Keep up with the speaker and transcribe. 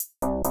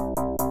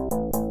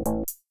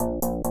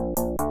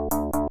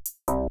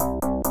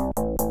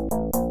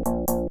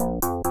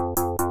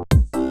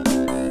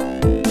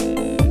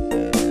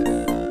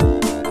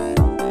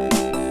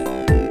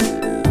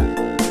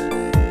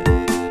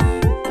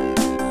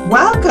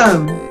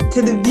Welcome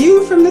to The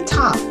View from the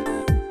Top.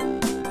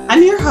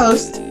 I'm your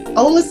host,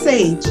 Ola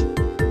Sage.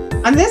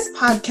 On this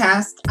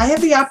podcast, I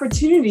have the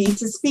opportunity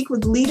to speak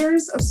with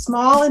leaders of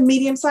small and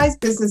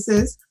medium-sized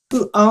businesses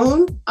who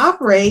own,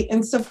 operate,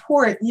 and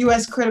support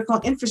U.S.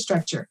 critical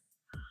infrastructure.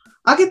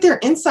 I'll get their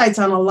insights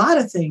on a lot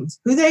of things,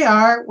 who they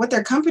are, what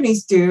their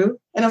companies do,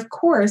 and of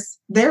course,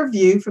 their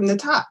view from the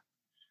top.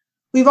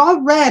 We've all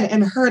read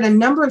and heard a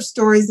number of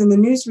stories in the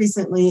news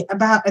recently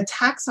about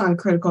attacks on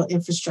critical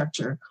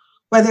infrastructure,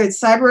 whether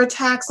it's cyber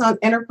attacks on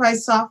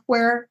enterprise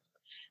software,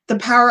 the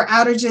power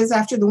outages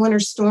after the winter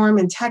storm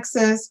in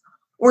Texas,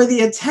 or the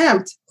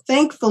attempt,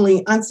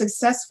 thankfully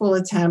unsuccessful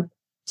attempt,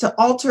 to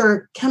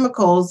alter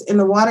chemicals in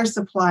the water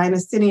supply in a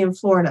city in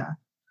Florida.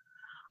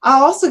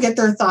 I'll also get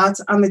their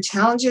thoughts on the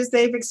challenges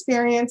they've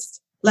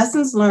experienced,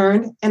 lessons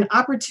learned, and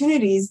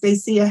opportunities they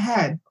see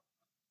ahead.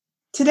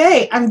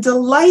 Today, I'm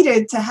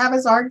delighted to have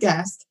as our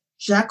guest,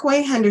 Jacque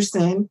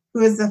Henderson,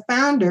 who is the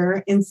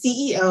founder and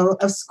CEO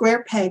of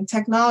Square Peg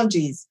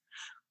Technologies.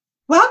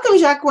 Welcome,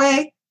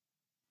 Jacque.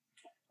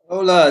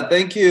 Hola,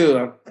 thank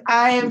you.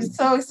 I am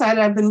so excited.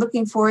 I've been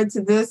looking forward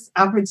to this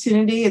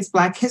opportunity. It's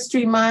Black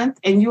History Month,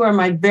 and you are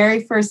my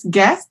very first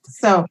guest.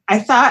 So I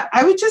thought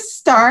I would just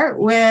start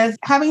with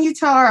having you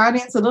tell our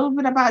audience a little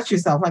bit about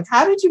yourself. Like,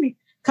 how did you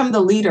become the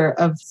leader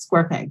of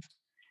Square Peg?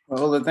 Well,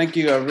 Hola, thank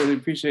you. I really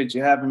appreciate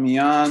you having me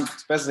on.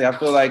 Especially, I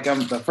feel like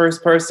I'm the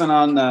first person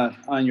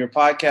on your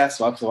podcast,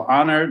 so I feel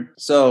honored.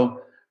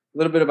 So, a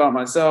little bit about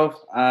myself.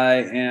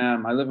 I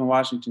live in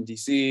Washington,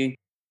 D.C.,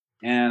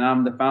 and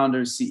I'm the founder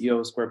and CEO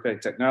of Square Peg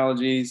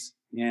Technologies.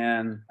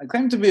 And I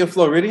claim to be a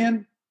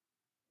Floridian.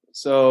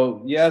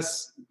 So,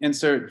 yes,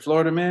 insert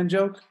Florida man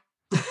joke.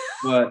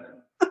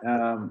 But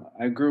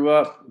I grew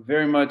up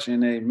very much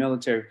in a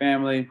military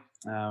family.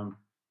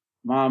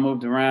 Mom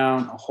moved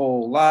around a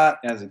whole lot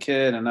as a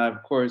kid, and I,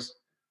 of course,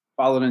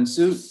 followed in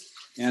suit.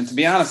 And to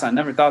be honest, I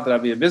never thought that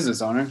I'd be a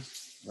business owner,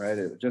 right?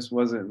 It just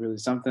wasn't really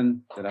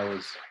something that I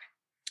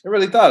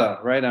really thought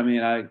of, right? I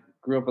mean, I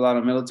grew up a lot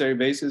on military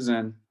bases,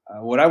 and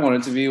what I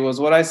wanted to be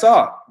was what I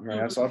saw, right?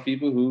 I saw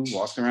people who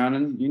walked around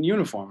in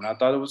uniform, and I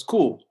thought it was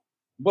cool.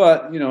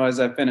 But, as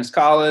I finished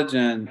college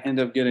and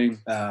ended up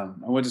I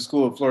went to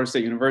school at Florida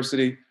State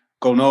University,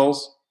 go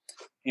Noles,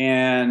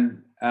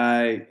 and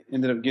I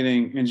ended up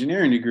getting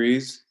engineering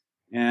degrees,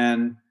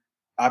 and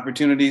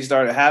opportunities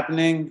started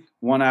happening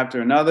one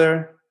after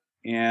another.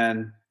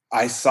 And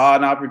I saw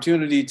an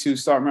opportunity to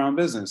start my own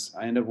business.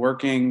 I ended up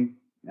working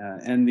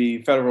in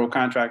the federal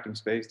contracting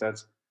space.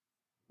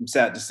 I'm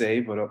sad to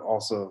say, but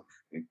also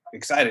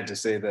excited to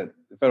say that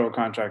the federal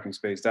contracting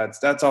space,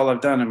 that's all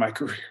I've done in my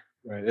career,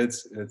 right?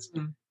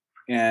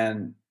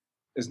 And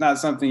it's not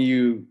something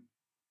you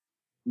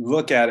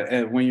look at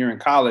it when you're in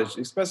college,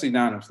 especially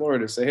down in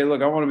Florida, say, hey,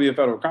 look, I want to be a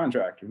federal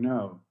contractor.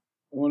 No,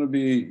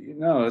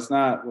 it's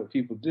not what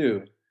people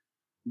do.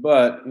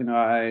 But,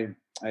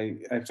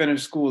 I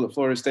finished school at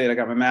Florida State. I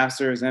got my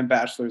master's and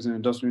bachelor's in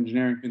industrial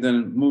engineering, and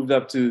then moved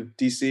up to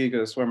DC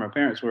because that's where my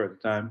parents were at the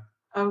time.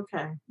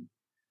 Okay.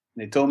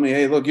 They told me,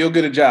 hey, look, you'll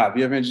get a job.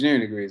 You have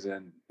engineering degrees.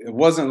 And it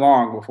wasn't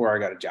long before I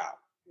got a job.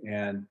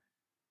 And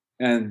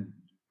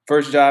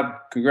first job,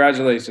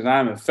 congratulations,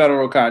 I'm a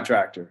federal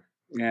contractor.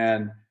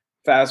 And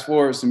fast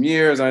forward some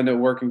years, I ended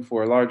up working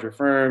for larger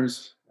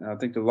firms. And I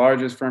think the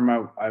largest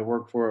firm I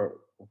worked for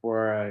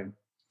before I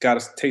got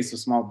a taste of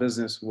small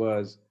business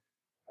was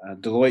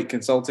Deloitte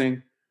Consulting.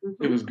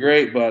 Mm-hmm. It was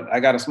great, but I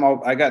got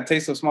a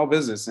taste of small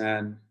business.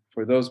 And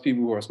for those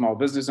people who are small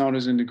business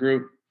owners in the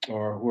group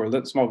or who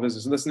are small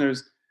business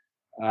listeners,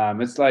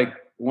 it's like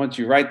once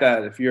you write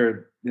that, if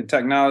you're in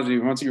technology,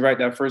 once you write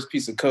that first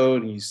piece of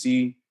code and you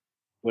see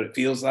what it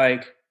feels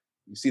like,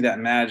 you see that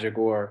magic,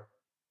 or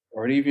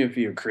even if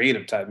you're a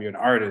creative type, you're an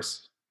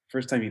artist,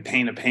 first time you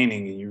paint a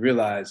painting and you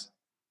realize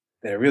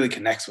that it really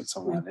connects with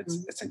someone,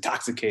 Mm-hmm. it's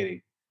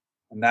intoxicating.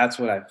 And that's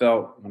what I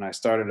felt when I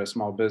started a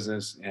small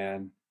business,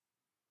 and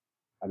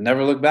I've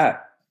never looked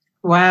back.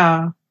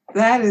 Wow,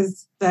 that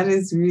is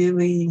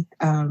really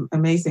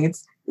amazing.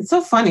 It's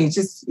so funny,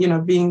 just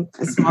being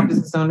a small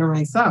business owner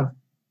myself.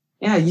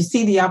 Yeah, you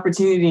see the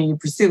opportunity and you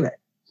pursue it.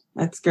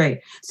 That's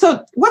great.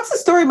 So, what's the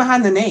story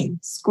behind the name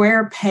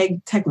Square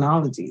Peg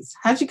Technologies?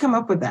 How'd you come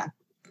up with that?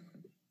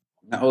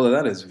 Now, Ola,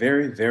 that is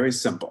very, very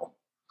simple,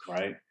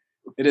 right?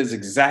 It is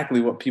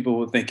exactly what people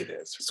would think it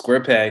is.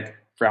 Square peg,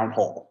 round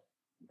hole,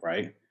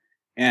 right?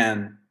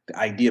 And the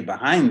idea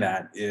behind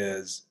that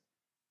is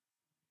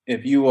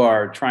if you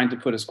are trying to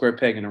put a square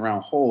peg in a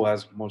round hole,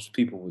 as most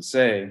people would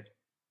say,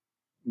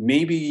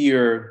 maybe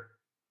you're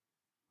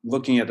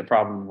looking at the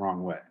problem the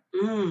wrong way,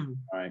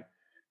 right?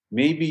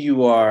 Maybe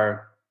you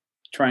are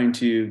trying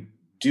to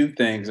do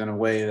things in a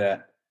way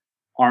that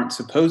aren't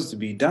supposed to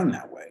be done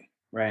that way,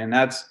 right? And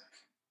that's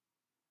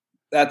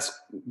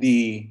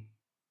the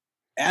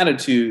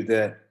attitude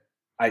that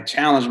I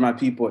challenge my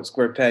people at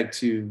Square Peg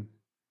to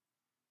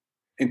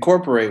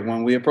incorporate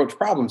when we approach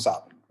problem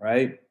solving,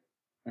 right?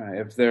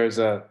 If there's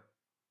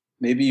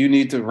maybe you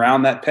need to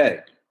round that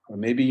peg, or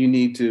maybe you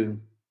need to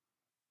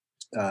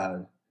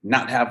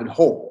not have it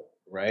whole,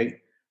 right?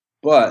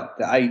 But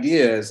the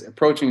idea is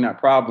approaching that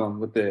problem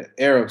with the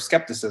air of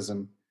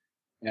skepticism,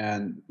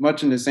 and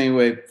much in the same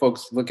way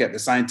folks look at the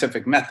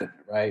scientific method,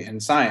 right?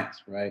 And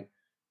science, right?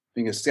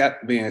 Being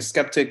a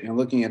skeptic and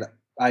looking at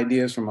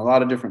ideas from a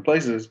lot of different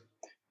places.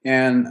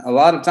 And a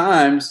lot of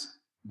times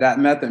that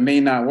method may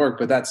not work,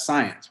 but that's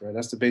science, right?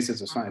 That's the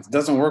basis of science. It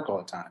doesn't work all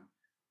the time.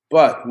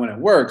 But when it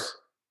works,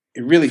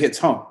 it really hits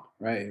home,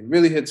 right? It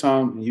really hits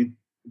home, and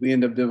we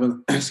end up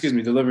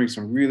delivering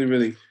some really,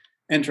 really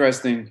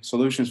interesting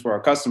solutions for our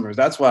customers.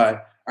 That's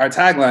why our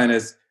tagline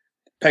is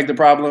peg the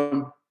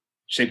problem,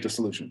 shape the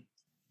solution.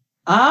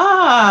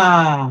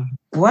 Ah,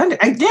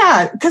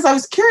 yeah, because I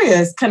was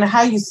curious kind of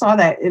how you saw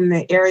that in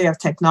the area of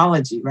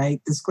technology, right?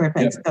 The square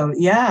peg. Yeah. So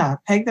yeah,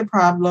 peg the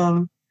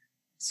problem,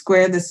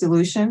 square the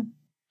solution.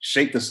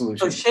 Shape the solution.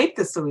 So shape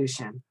the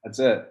solution. That's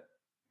it.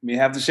 You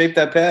have to shape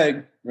that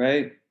peg,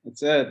 right?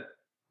 That's it.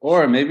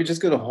 Or maybe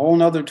just get a whole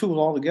nother tool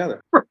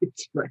altogether.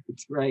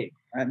 Right.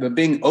 But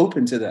being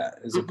open to that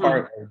is a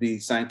part of the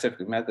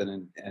scientific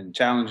method, and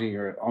challenging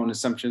your own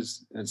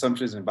assumptions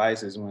and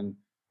biases when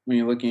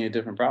you're looking at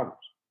different problems.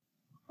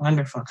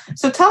 Wonderful.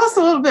 So tell us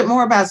a little bit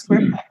more about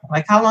SquarePeg.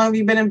 Like, how long have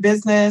you been in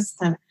business,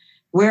 and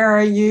where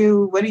are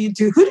you? What do you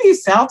do? Who do you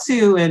sell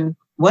to, and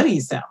what do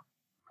you sell?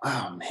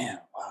 Oh man,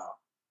 wow.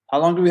 How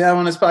long do we have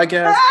on this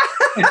podcast?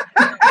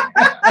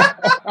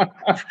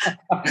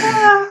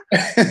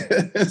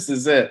 This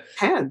is it.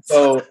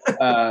 So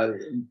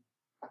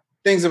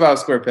things about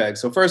SquarePeg.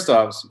 So first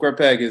off,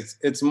 SquarePeg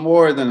it's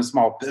more than a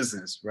small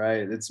business,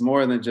 right? It's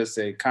more than just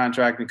a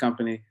contracting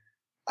company.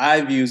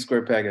 I view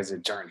SquarePeg as a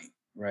journey,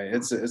 right?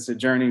 It's a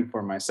journey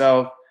for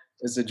myself.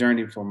 It's a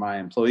journey for my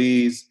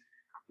employees.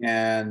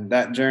 And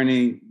that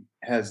journey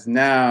has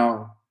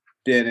now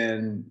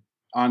been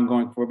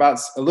ongoing for about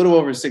a little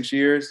over 6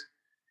 years.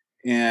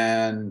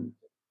 And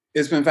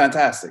it's been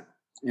fantastic.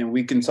 And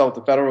we consult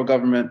the federal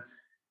government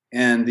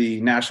and the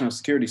national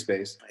security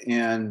space,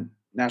 and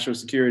national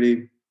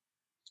security,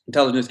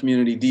 intelligence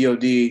community,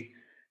 DOD.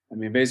 I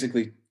mean,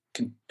 basically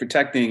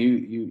protecting,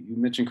 you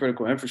mentioned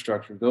critical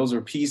infrastructure. Those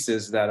are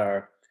pieces that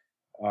are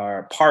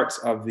parts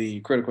of the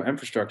critical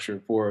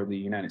infrastructure for the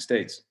United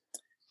States.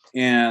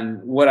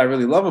 And what I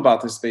really love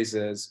about this space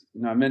is,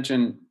 I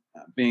mentioned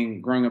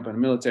growing up in a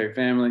military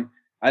family.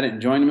 I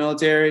didn't join the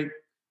military,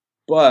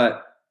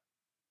 but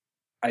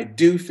I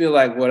do feel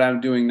like what I'm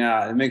doing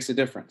now, it makes a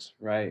difference,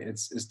 right?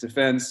 It's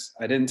defense.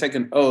 I didn't take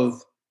an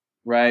oath,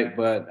 right?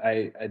 But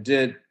I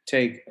did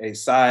take a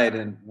side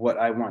in what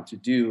I want to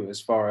do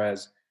as far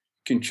as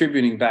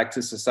contributing back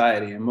to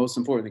society, and most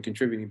importantly,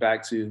 contributing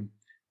back to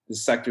the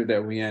sector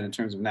that we're in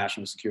terms of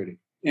national security.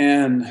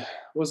 And what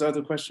was the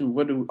other question?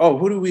 What do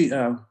we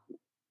sell?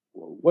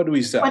 What do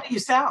you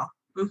sell?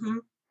 Mm-hmm.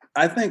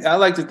 I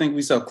like to think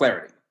we sell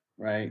clarity,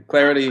 right?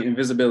 Clarity and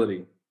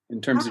visibility in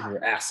terms of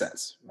your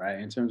assets, right?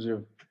 In terms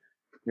of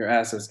your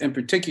assets, in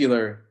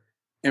particular,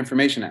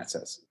 information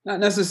assets, not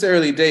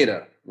necessarily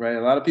data, right?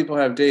 A lot of people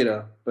have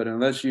data, but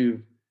unless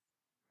you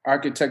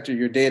architecture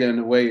your data in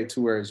a way to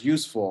where it's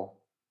useful,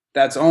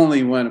 that's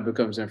only when it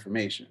becomes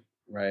information,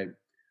 right?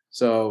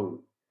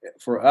 So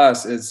for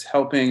us, it's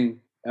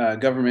helping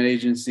government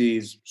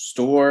agencies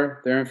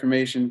store their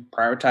information,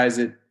 prioritize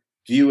it,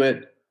 view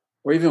it,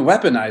 or even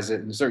weaponize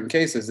it in certain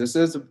cases. This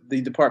is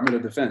the Department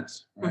of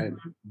Defense, right?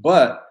 Mm-hmm.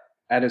 But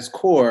at its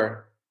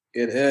core,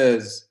 it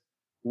is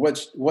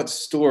what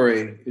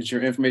story is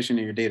your information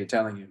and your data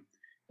telling you,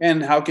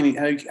 and how can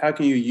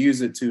you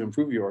use it to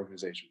improve your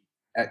organization?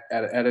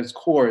 At its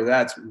core,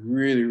 that's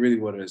really, really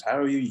what it is. How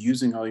are you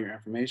using all your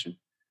information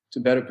to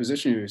better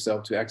position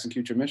yourself to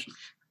execute your mission?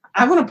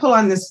 I want to pull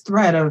on this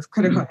thread of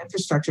critical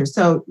infrastructure.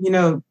 So,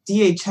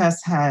 DHS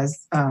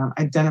has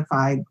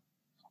identified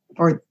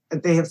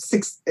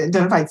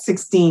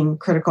 16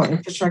 critical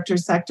infrastructure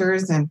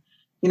sectors. And,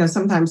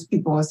 sometimes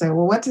people will say,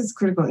 well, what does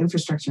critical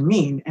infrastructure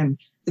mean? And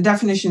the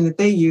definition that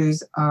they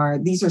use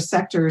these are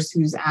sectors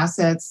whose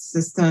assets,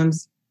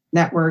 systems,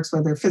 networks,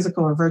 whether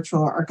physical or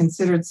virtual, are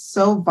considered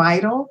so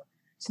vital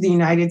to the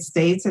United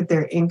States that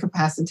their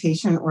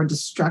incapacitation or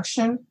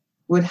destruction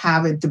would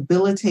have a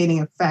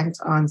debilitating effect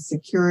on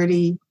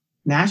security,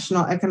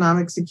 national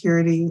economic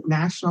security,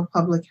 national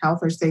public health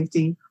or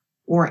safety,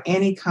 or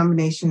any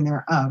combination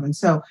thereof. And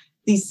so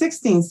these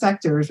 16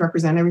 sectors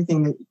represent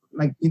everything that,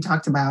 like you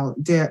talked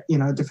about,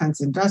 defense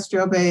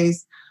industrial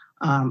base,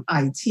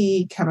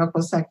 IT,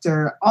 chemical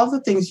sector, all the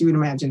things you would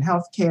imagine,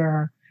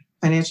 healthcare,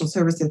 financial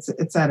services,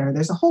 et cetera.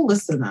 There's a whole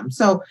list of them.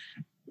 So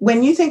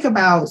when you think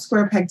about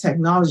SquarePeg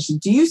Technology,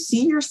 do you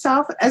see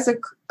yourself as a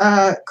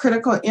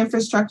critical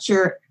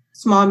infrastructure,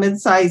 small,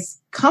 mid-sized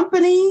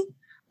company?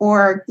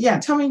 Or,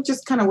 tell me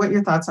just kind of what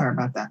your thoughts are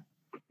about that.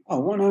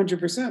 Oh,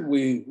 100%.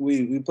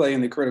 We play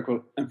in the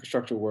critical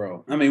infrastructure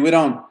world. I mean, we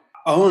don't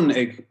own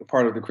a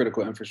part of the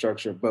critical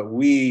infrastructure, but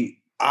we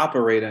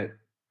operate it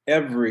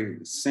every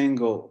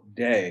single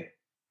day.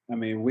 I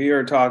mean, we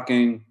are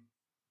talking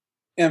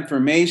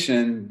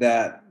information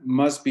that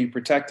must be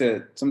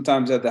protected,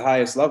 sometimes at the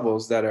highest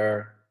levels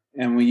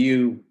and when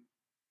you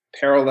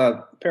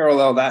parallel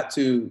that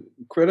to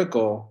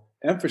critical,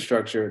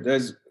 infrastructure,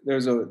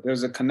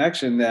 there's a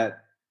connection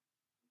that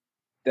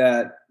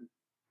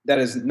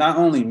is not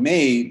only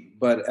made,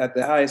 but at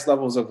the highest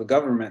levels of the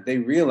government, they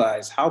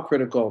realize how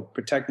critical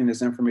protecting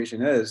this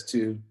information is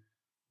to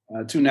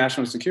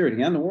national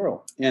security and the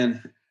world.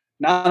 And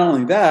not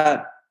only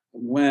that,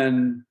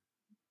 when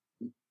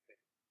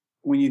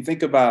you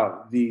think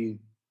about the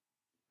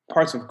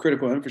parts of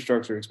critical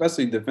infrastructure,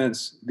 especially the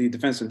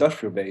defense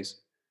industrial base,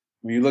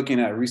 when you're looking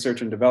at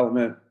research and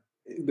development,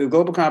 the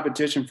global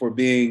competition for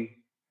being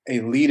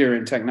a leader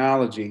in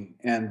technology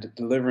and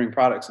delivering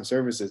products and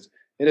services,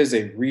 it is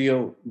a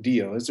real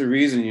deal. It's the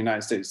reason the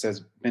United States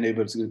has been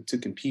able to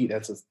compete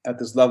at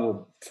this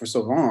level for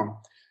so long.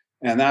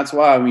 And that's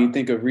why when you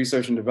think of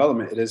research and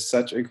development, it is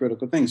such a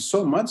critical thing.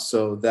 So much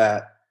so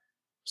that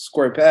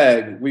Square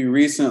Peg, we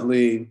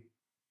recently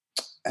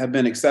have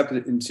been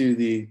accepted into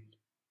the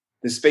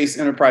Space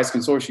Enterprise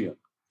Consortium.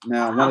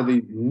 Now, one of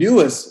the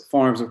newest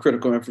forms of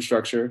critical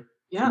infrastructure,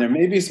 Yeah. and there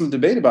may be some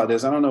debate about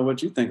this. I don't know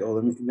what you think,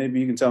 Ola. Maybe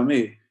you can tell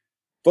me.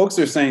 Folks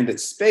are saying that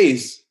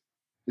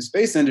the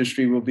space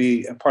industry will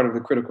be a part of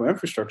the critical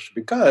infrastructure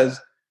because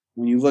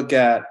when you look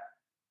at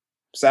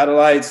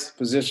satellites,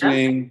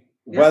 positioning,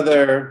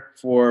 weather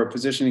for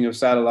positioning of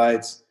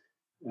satellites,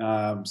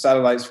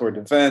 satellites for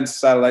defense,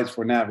 satellites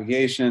for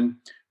navigation,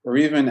 or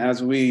even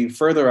as we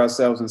further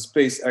ourselves in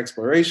space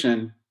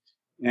exploration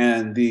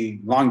and the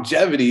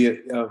longevity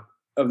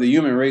of the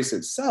human race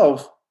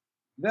itself,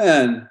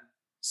 then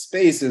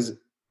space is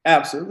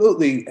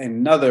absolutely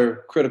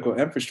another critical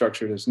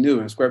infrastructure that's new.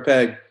 And Square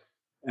Peg,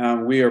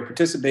 we are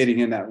participating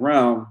in that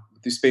realm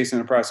with the Space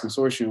Enterprise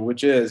Consortium,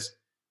 which is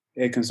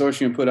a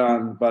consortium put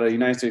on by the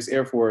United States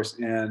Air Force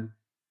and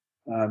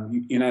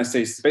United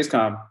States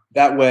Spacecom.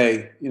 That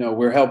way,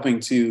 we're helping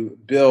to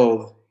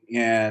build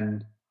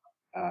and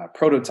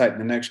prototype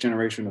the next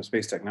generation of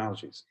space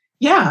technologies.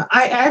 Yeah,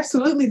 I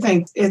absolutely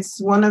think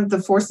it's one of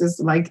the forces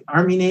like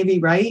Army, Navy,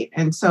 right?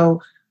 And so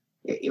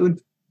it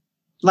would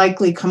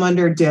likely come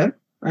under DIB,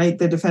 right?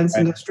 The Defense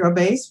Industrial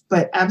Base,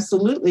 but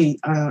absolutely,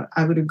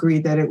 I would agree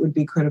that it would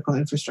be critical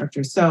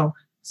infrastructure. So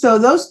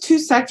those two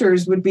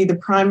sectors would be the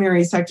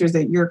primary sectors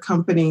that your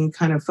company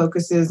kind of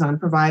focuses on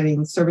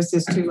providing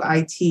services to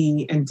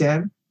IT and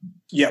DIB?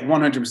 Yeah,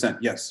 100%,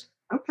 yes.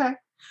 Okay.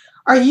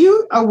 Are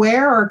you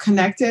aware or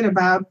connected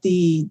about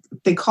they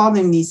call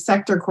them these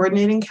sector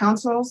coordinating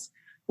councils,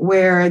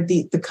 where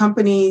the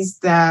companies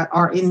that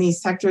are in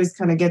these sectors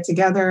kind of get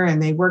together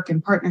and they work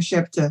in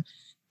partnership to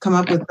come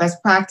up with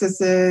best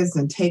practices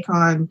and take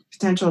on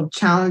potential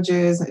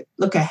challenges,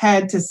 look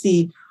ahead to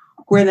see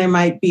where there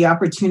might be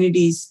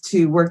opportunities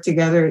to work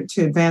together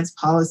to advance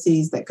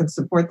policies that could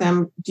support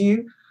them?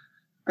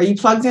 Are you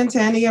plugged into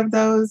any of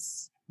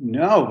those?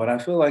 No, but I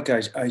feel like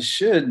I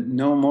should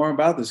know more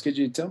about this. Could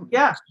you tell me?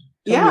 Yeah.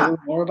 Tell me a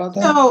little more about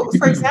that? So,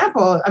 for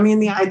example,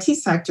 the IT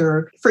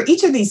sector, for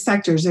each of these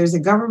sectors, there's a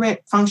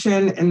government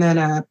function and then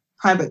a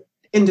private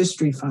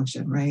industry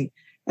function, right?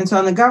 And so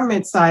on the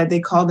government side, they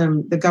call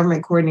them the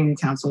government coordinating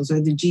councils or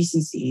the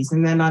GCCs.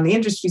 And then on the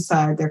industry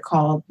side, they're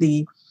called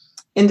the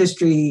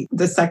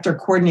sector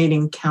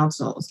coordinating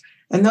councils.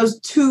 And those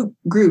two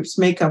groups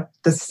make up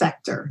the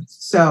sector.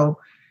 So,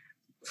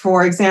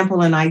 for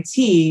example, in IT,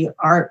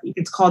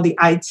 it's called the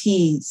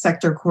IT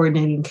Sector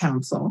Coordinating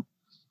Council.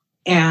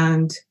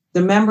 And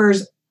the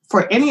members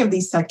for any of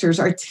these sectors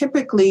are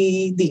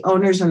typically the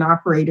owners and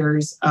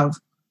operators of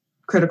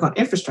critical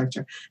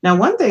infrastructure. Now,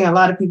 one thing a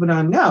lot of people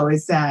don't know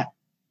is that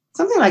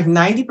something like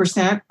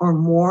 90% or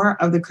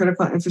more of the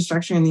critical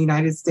infrastructure in the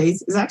United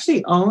States is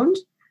actually owned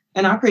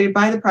and operated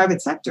by the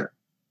private sector.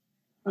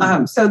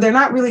 So they're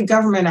not really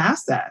government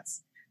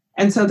assets.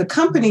 And so the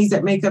companies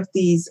that make up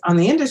these on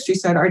the industry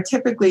side are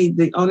typically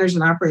the owners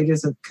and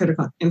operators of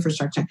critical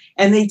infrastructure.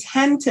 And they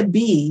tend to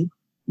be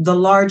the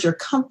larger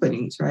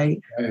companies,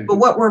 right? But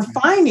what we're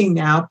finding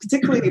now,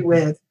 particularly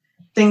with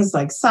things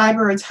like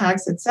cyber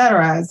attacks, et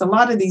cetera, is a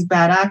lot of these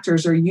bad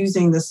actors are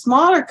using the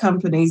smaller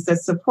companies that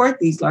support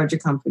these larger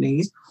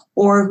companies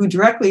or who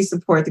directly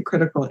support the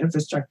critical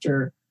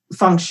infrastructure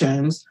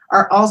functions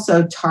are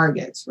also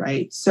targets,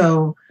 right?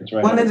 So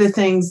one of the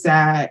things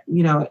that,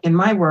 in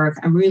my work,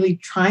 I'm really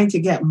trying to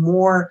get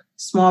more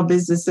small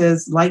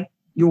businesses like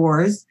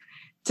yours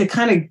to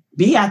kind of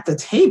be at the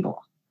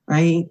table,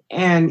 right?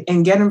 And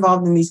get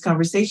involved in these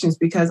conversations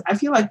because I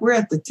feel like we're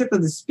at the tip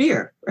of the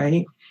spear,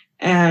 right?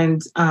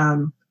 And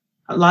a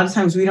lot of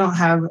times we don't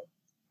have,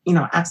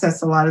 access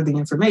to a lot of the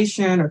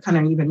information or kind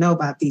of even know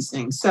about these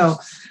things. So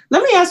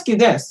let me ask you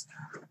this.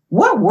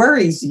 What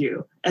worries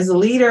you as a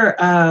leader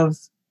of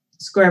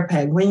Square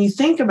Peg when you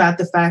think about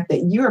the fact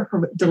that you are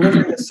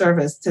delivering a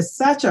service to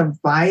such a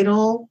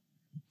vital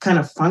kind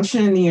of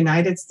function in the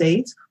United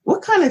States?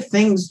 What kind of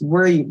things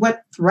worry you?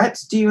 What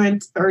threats do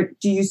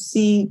you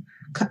see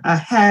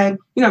ahead?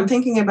 I'm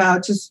thinking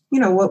about just,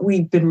 what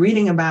we've been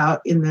reading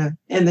about in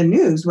the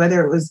news,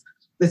 whether it was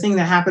the thing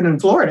that happened in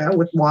Florida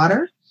with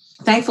water.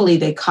 Thankfully,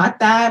 they caught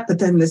that. But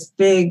then this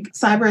big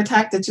cyber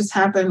attack that just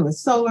happened with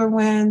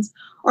SolarWinds,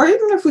 or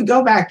even if we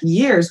go back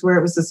years where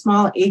it was a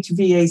small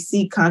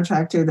HVAC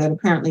contractor that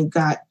apparently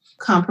got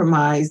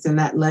compromised, and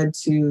that led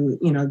to,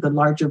 the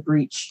larger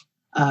breach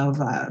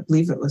of, I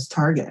believe it was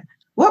Target.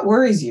 What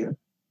worries you?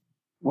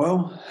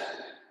 Well,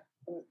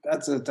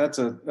 that's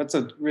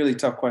a really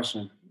tough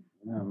question.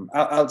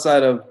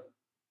 Outside of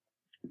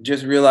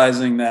just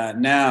realizing that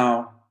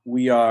now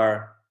we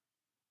are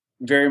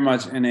very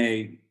much in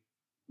a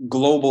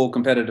global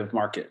competitive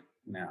market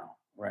now,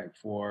 right?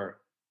 For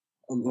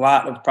a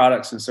lot of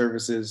products and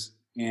services.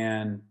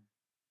 And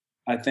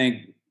I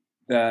think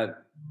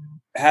that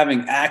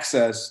having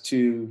access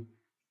to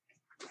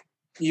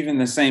even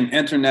the same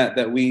internet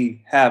that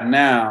we have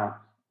now,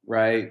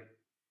 right,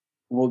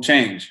 will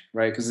change,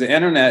 right? Because the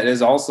internet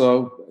is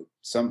also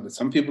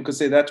some people could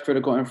say that's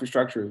critical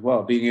infrastructure as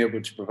well, being able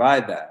to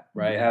provide that,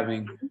 right?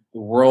 Having the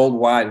World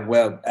Wide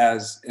Web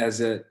as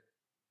it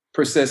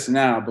persists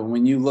now. But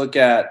when you look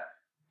at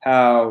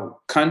how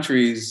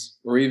countries,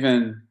 or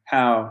even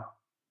how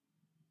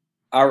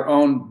our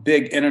own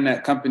big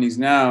internet companies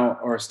now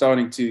are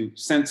starting to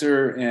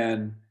censor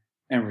and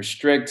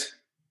restrict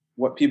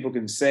what people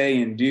can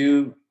say and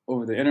do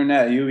over the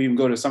internet. You even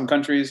go to some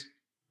countries,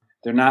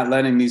 they're not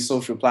letting these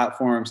social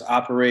platforms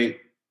operate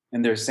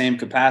in their same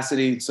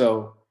capacity.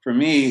 So for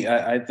me,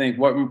 I think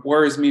what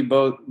worries me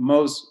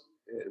most,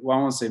 well,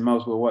 I won't say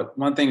most, but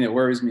one thing that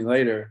worries me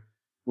later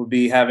would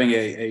be having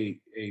a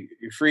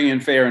free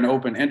and fair and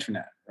open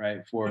internet,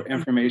 right, for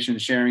information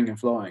sharing and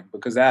flowing,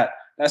 because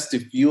that's the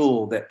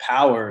fuel that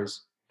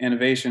powers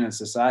innovation in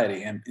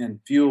society and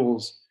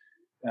fuels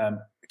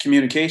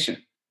communication,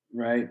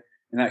 right?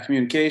 And that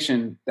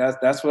communication,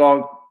 that's what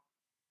all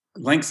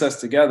links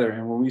us together.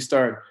 And when we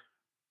start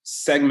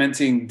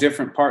segmenting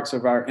different parts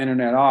of our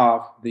internet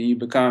off, then you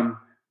become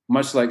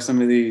much like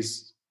some of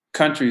these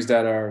countries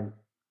that are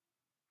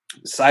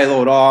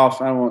siloed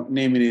off. I won't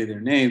name any of their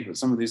names, but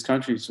some of these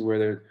countries where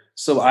they're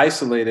so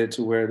isolated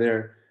to where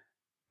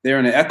they're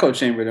in an echo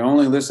chamber. They're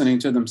only listening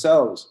to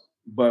themselves,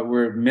 but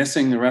we're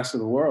missing the rest of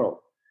the world.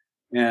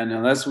 And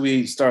unless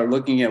we start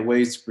looking at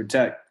ways to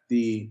protect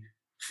the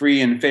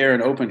free and fair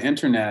and open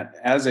internet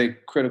as a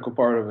critical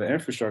part of the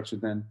infrastructure,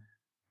 then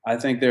I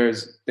think there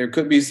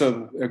could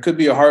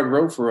be a hard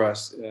road for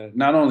us,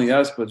 not only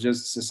us, but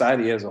just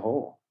society as a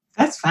whole.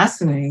 That's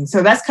fascinating.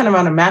 So that's kind of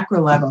on a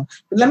macro level.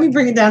 But let me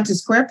bring it down to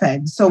square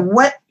peg. So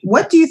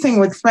what do you think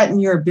would threaten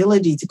your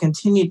ability to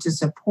continue to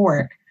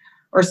support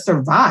or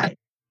survive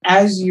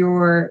as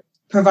you're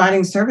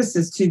providing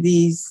services to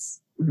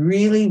these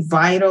really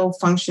vital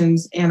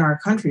functions in our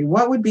country?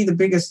 What would be the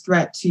biggest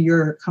threat to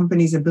your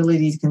company's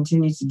ability to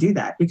continue to do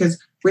that? Because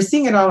we're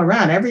seeing it all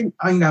around.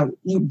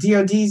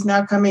 DoD is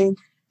now coming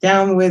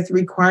down with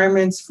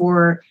requirements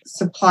for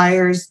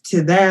suppliers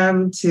to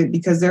them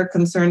because they're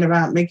concerned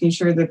about making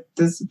sure that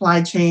the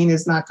supply chain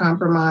is not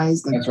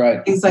compromised. That's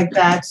right. Things like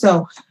that.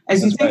 So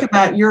as you think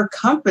about your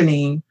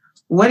company,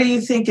 what do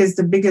you think is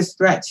the biggest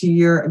threat to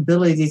your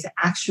ability to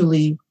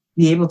actually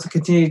be able to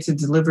continue to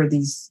deliver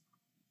these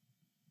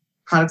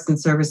products and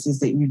services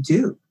that you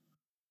do?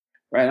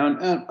 Right.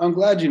 I'm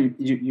glad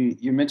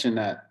you mentioned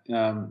that,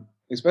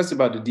 especially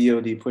about the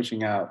DoD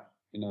pushing out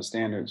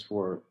standards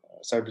for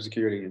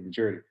cybersecurity and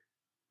maturity.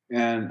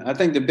 And I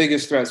think the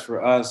biggest threats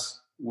for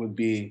us would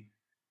be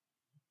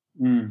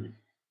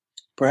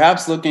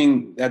perhaps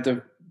looking at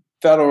the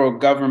federal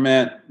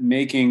government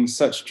making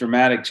such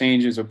dramatic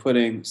changes or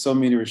putting so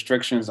many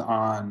restrictions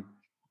on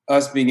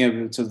us being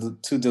able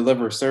to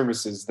deliver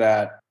services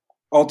that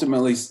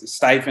ultimately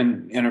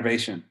stifle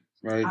innovation,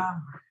 right?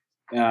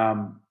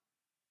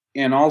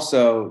 And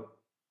also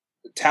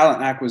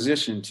talent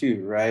acquisition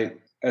too, right?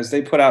 As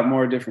they put out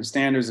more different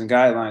standards and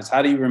guidelines,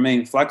 how do you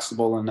remain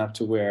flexible enough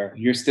to where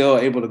you're still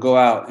able to go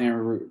out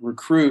and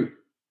recruit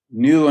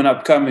new and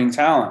upcoming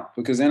talent?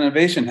 Because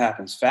innovation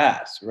happens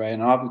fast, right?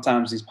 And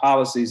oftentimes these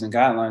policies and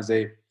guidelines,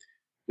 they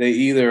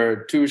either are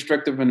too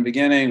restrictive in the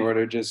beginning or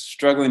they're just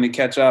struggling to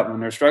catch up. When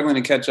they're struggling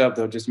to catch up,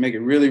 they'll just make it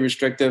really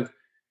restrictive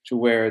to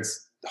where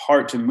it's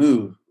hard to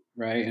move,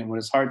 right? And when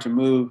it's hard to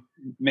move,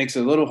 it makes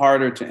it a little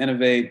harder to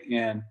innovate.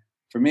 And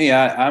for me,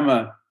 I'm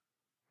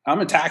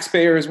a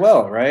taxpayer as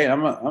well, right?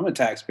 I'm a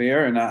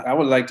taxpayer, and I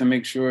would like to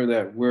make sure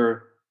that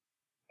we're,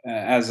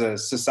 as a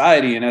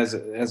society and as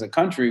a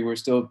country, we're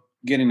still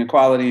getting the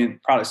quality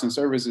and products and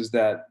services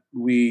that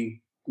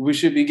we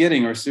should be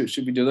getting or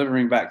should be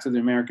delivering back to the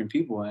American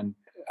people. And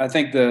I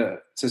think to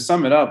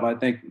sum it up, I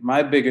think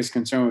my biggest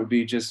concern would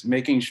be just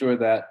making sure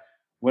that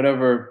when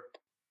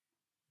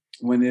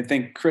they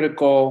think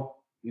critical,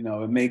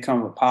 it may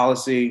come with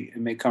policy, it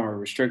may come with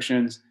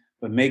restrictions,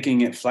 but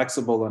making it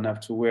flexible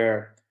enough to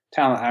where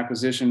talent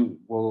acquisition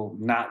will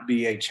not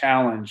be a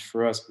challenge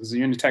for us, because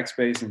you're in the tech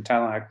space and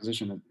talent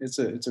acquisition, it's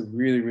a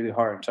really, really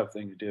hard and tough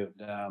thing to do.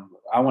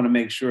 I want to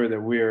make sure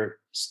that we're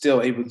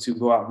still able to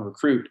go out and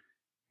recruit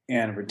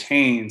and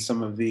retain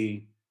some of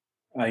the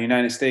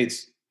United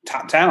States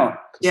top talent.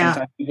 Yeah.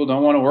 Sometimes people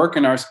don't want to work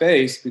in our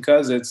space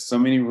because it's so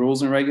many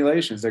rules and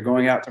regulations. They're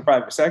going out to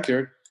private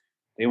sector.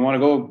 They want to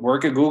go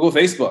work at Google,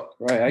 Facebook,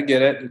 right? I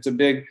get it. It's a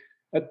big,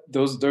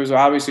 those are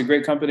obviously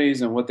great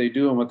companies, and what they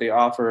do and what they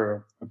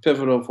offer are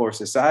pivotal for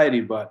society,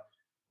 but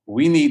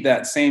we need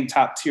that same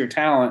top tier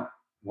talent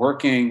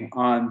working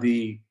on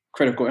the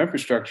critical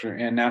infrastructure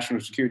and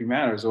national security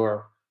matters,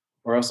 or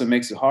else it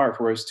makes it hard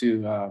for us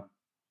to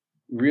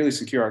really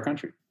secure our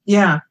country.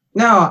 Yeah.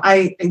 No,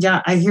 I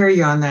hear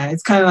you on that.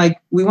 It's kind of like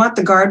we want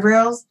the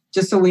guardrails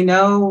just so we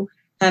know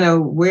kind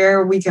of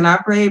where we can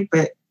operate,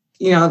 but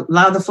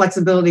allow the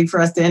flexibility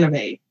for us to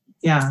innovate.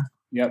 Yeah.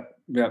 Yep.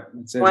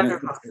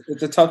 Wonderful.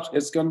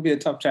 It's going to be a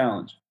tough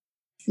challenge.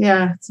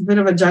 Yeah, it's a bit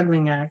of a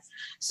juggling act.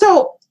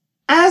 So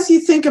as you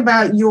think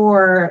about I'm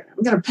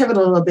going to pivot a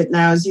little bit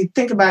now, as you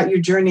think about your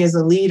journey as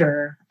a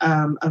leader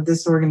of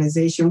this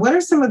organization, what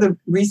are some of the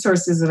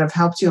resources that have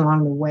helped you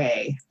along the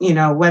way?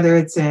 Whether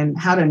it's in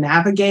how to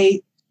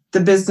navigate the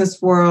business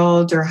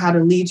world, or how to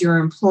lead your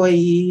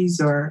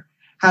employees, or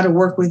how to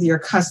work with your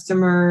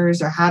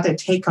customers, or how to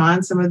take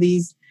on some of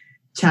these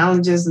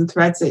challenges and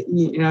threats that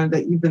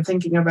that you've been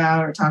thinking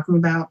about or talking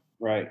about.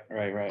 Right.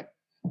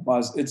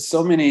 Well, it's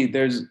so many.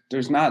 There's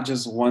not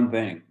just one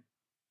thing.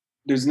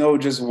 There's no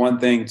just one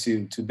thing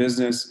to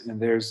business,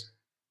 and there's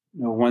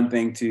no one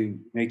thing to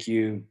make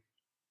you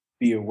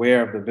be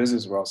aware of the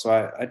business world.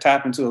 So I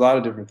tap into a lot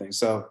of different things.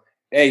 So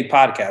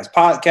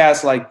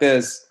podcasts like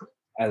this,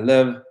 I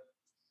live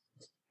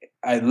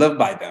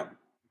by them,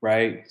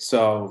 right?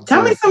 So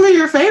tell me some of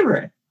your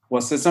favorite.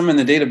 Well, since I'm in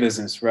the data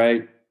business,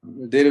 right?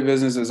 The data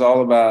business is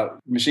all about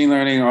machine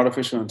learning and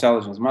artificial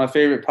intelligence. My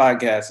favorite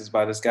podcast is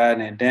by this guy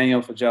named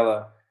Daniel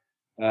Faggella,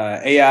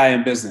 AI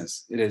in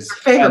Business. It is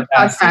favorite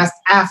podcast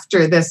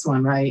after this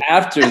one, right?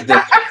 After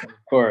this,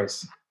 of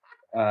course.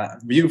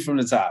 View from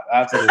the Top.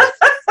 After this.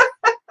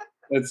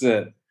 That's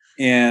it.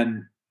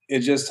 And it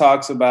just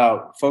talks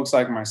about folks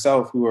like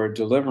myself who are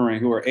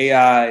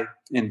AI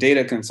and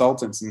data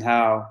consultants, and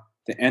how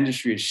the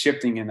industry is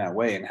shifting in that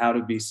way and how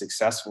to be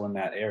successful in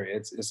that area.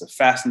 It's a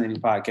fascinating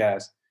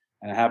podcast.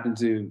 And I happen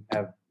to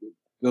have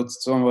built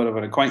somewhat of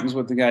an acquaintance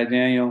with the guy,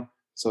 Daniel.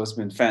 So it's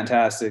been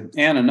fantastic.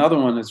 And another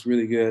one that's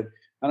really good,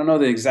 I don't know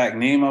the exact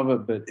name of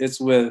it, but it's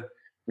with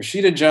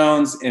Rashida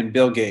Jones and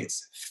Bill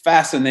Gates.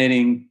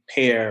 Fascinating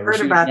pair.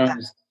 Heard about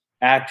Jones,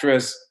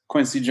 actress,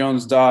 Quincy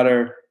Jones'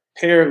 daughter,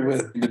 paired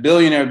with the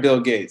billionaire Bill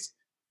Gates.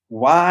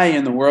 Why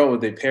in the world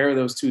would they pair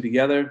those two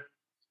together?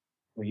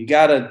 Well, you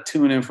got to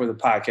tune in for the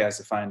podcast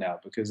to find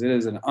out, because it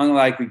is an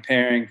unlikely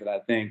pairing that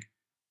I think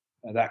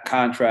that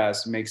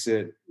contrast makes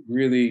it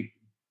really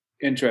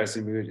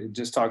interesting, because it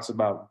just talks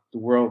about the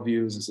world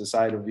views and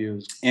societal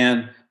views.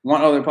 And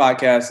one other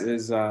podcast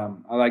is I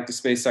like the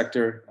space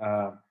sector,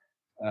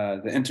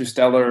 the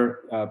Interstellar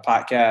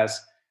podcast,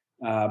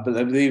 but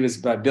I believe it's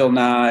by Bill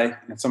Nye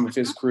and some of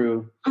his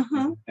crew,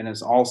 and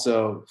it's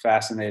also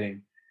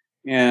fascinating.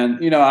 And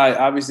I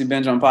obviously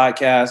binge on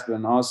podcasts,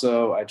 but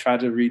also I try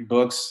to read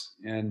books.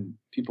 And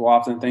people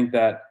often think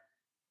that,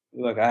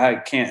 look, I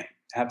can't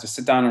have to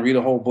sit down and read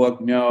a whole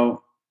book.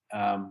 No.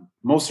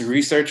 Most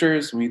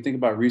researchers, when you think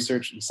about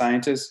research and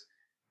scientists,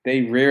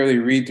 they rarely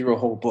read through a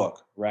whole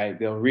book, right?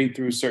 They'll read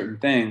through certain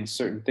things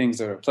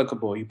that are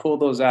applicable. You pull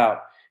those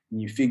out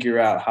and you figure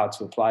out how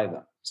to apply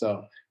them.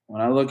 So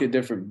when I look at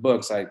different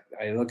books, I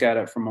look at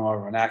it from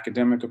more of an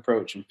academic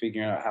approach and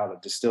figuring out how to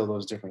distill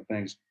those different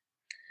things.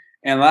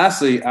 And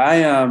lastly,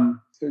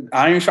 iron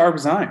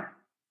sharpens iron,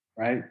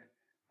 right?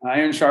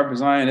 Iron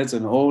sharpens iron. It's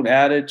an old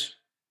adage,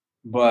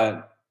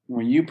 but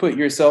when you put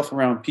yourself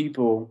around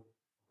people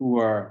who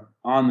are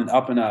on the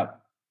up and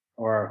up,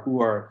 or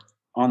who are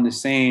on the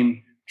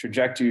same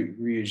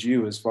trajectory as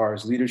you as far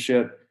as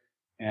leadership,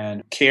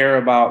 and care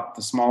about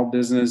the small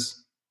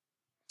business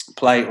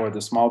plight or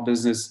the small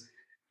business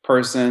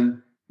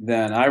person,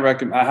 then I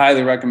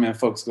highly recommend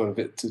folks go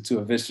to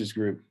a Vistage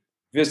Group.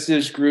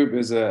 Vistage Group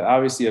is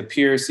obviously a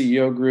peer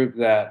CEO group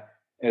that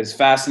is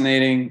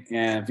fascinating.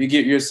 And if you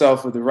get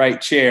yourself with the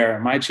right chair,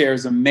 my chair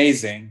is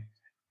amazing,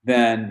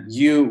 then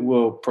you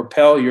will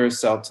propel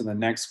yourself to the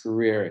next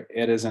career.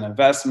 It is an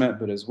investment,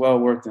 but it's well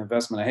worth the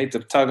investment. I hate to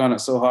tug on it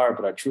so hard,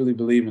 but I truly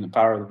believe in the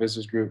power of the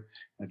Vistage Group.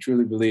 I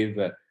truly believe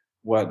that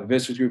what the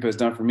Vistage Group has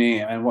done for me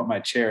and what my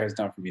chair has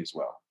done for me as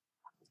well.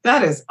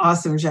 That is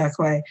awesome, Jacques.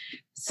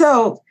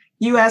 So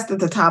you asked at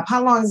the top,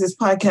 how long is this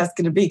podcast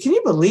going to be? Can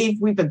you believe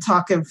we've been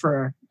talking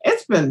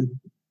it's been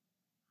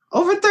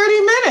over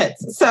 30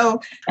 minutes.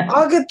 So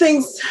all good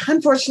things,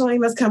 unfortunately,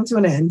 must come to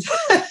an end.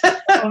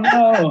 Oh,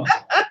 no.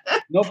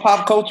 No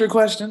pop culture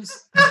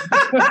questions?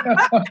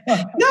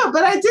 No,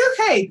 but I do.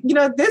 Hey,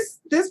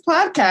 this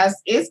podcast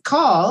is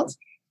called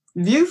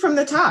View from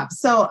the Top.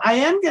 So I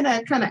am going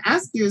to kind of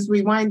ask you as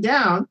we wind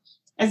down,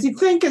 as you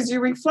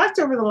reflect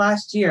over the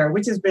last year,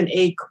 which has been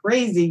a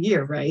crazy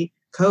year, right?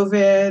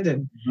 COVID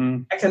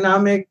and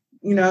economic,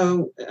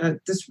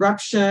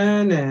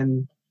 disruption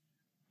and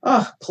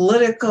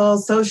political,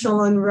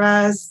 social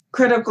unrest,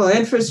 critical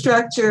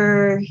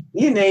infrastructure,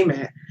 you name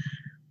it.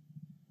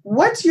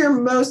 What's your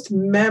most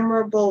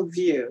memorable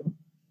view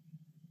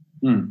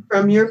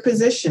from your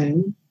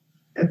position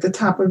at the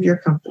top of your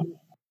company?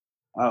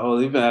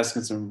 Well, you've been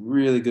asking some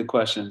really good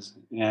questions.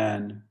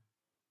 And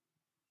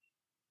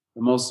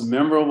the most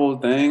memorable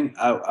thing,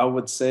 I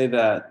would say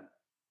that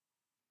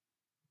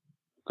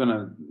I'm going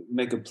to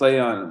make a play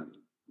on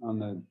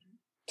the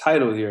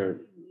title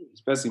here.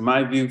 especially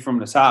my view from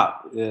the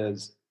top,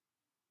 is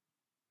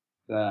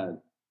that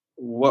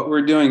what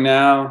we're doing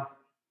now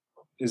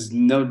is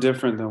no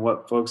different than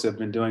what folks have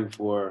been doing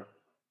for,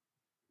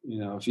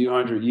 a few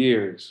hundred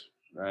years,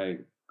 right?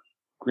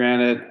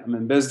 Granted, I'm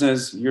in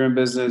business, you're in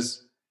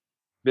business.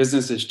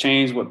 Business has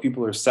changed. What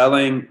people are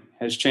selling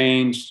has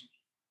changed.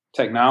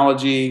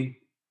 Technology,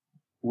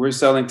 we're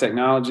selling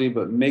technology,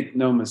 but make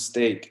no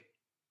mistake,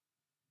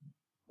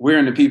 we're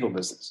in the people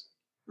business,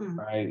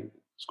 right?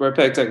 Square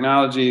Peg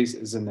Technologies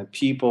is in the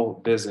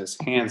people business,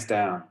 hands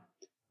down.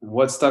 And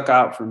what stuck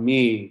out for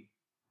me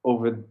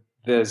over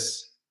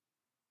this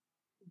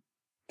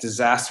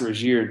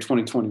disastrous year in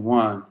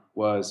 2021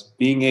 was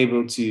being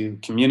able to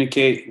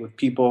communicate with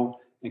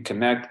people and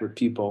connect with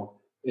people.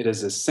 It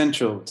is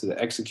essential to the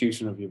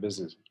execution of your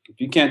business.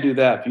 If you can't do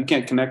that, if you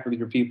can't connect with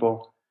your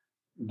people,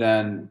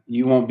 then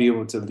you won't be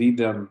able to lead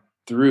them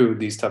through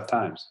these tough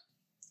times.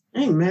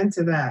 Amen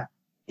to that.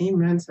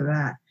 Amen to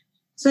that.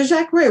 So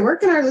Jacques-Ray, where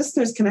can our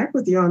listeners connect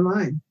with you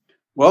online?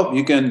 Well,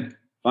 you can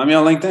find me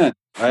on LinkedIn,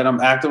 right? I'm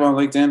active on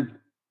LinkedIn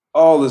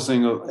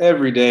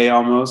every day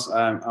almost.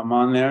 I'm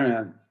on there,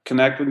 and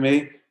connect with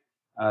me.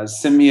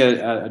 Send me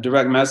a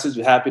direct message.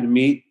 We're happy to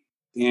meet.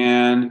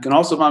 And you can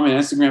also find me on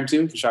Instagram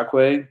too, Jacques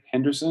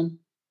Henderson.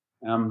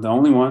 I'm the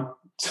only one.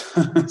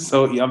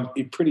 So I'm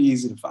pretty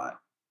easy to find.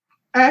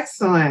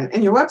 Excellent.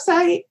 And your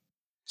website?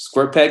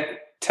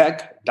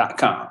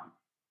 SquarePegTech.com.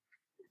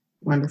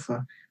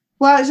 Wonderful.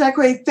 Well,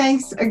 Jacques-Ray,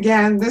 thanks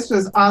again. This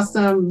was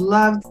awesome.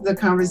 Loved the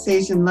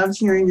conversation. Loved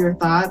hearing your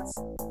thoughts.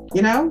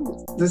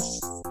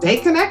 Just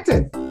stay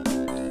connected.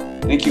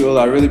 Thank you,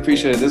 Ola. I really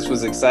appreciate it. This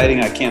was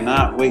exciting. I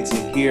cannot wait to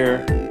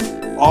hear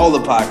all the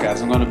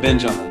podcasts. I'm going to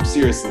binge on them.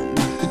 Seriously.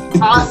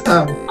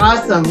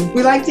 Awesome.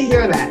 We like to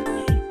hear that.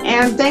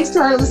 And thanks to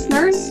our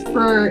listeners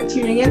for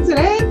tuning in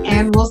today.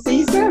 And we'll see you